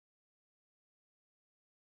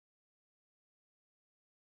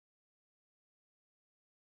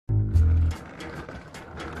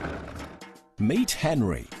Meet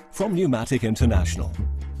Henry from Pneumatic International,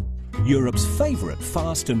 Europe's favourite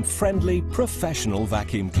fast and friendly professional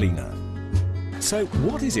vacuum cleaner. So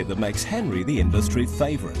what is it that makes Henry the industry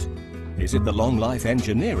favourite? Is it the long-life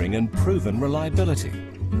engineering and proven reliability?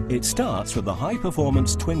 It starts with the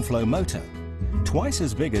high-performance twin-flow motor, twice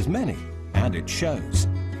as big as many, and it shows.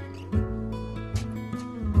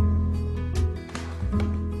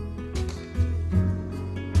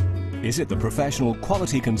 Is it the professional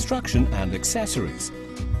quality construction and accessories?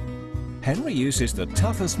 Henry uses the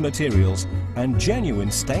toughest materials and genuine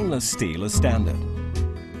stainless steel as standard.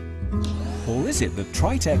 Or is it the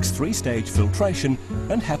Tritex 3-stage filtration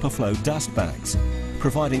and HEPA flow dust bags,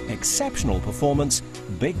 providing exceptional performance,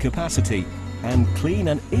 big capacity and clean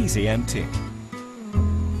and easy emptying?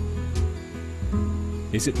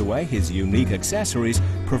 Is it the way his unique accessories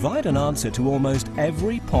provide an answer to almost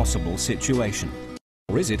every possible situation?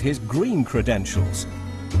 Or is it his green credentials?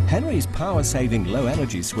 Henry's power-saving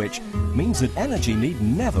low-energy switch means that energy need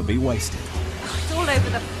never be wasted. It's all over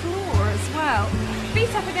the floor as well.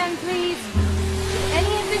 Feet up again, please. Did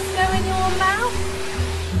any of this go in your mouth?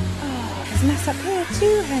 Oh, there's a mess up here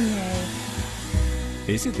too,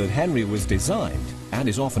 Henry. Is it that Henry was designed and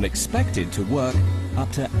is often expected to work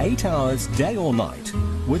up to 8 hours day or night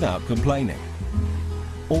without complaining?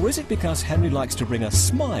 Or is it because Henry likes to bring a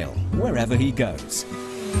smile wherever he goes?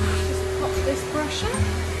 Just pop this brush up.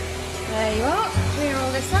 There you are. Clear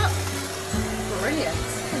all this up. Brilliant.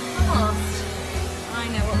 Fast. I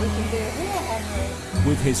know what we can do here, Henry.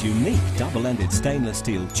 With his unique double-ended stainless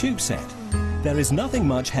steel tube set, there is nothing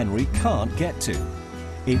much Henry can't get to.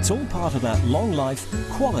 It's all part of that long-life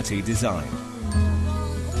quality design.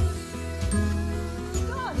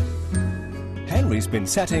 Henry's been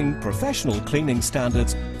setting professional cleaning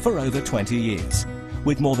standards for over 20 years,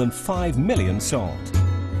 with more than 5 million sold.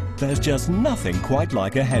 There's just nothing quite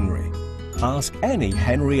like a Henry. Ask any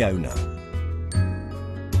Henry owner.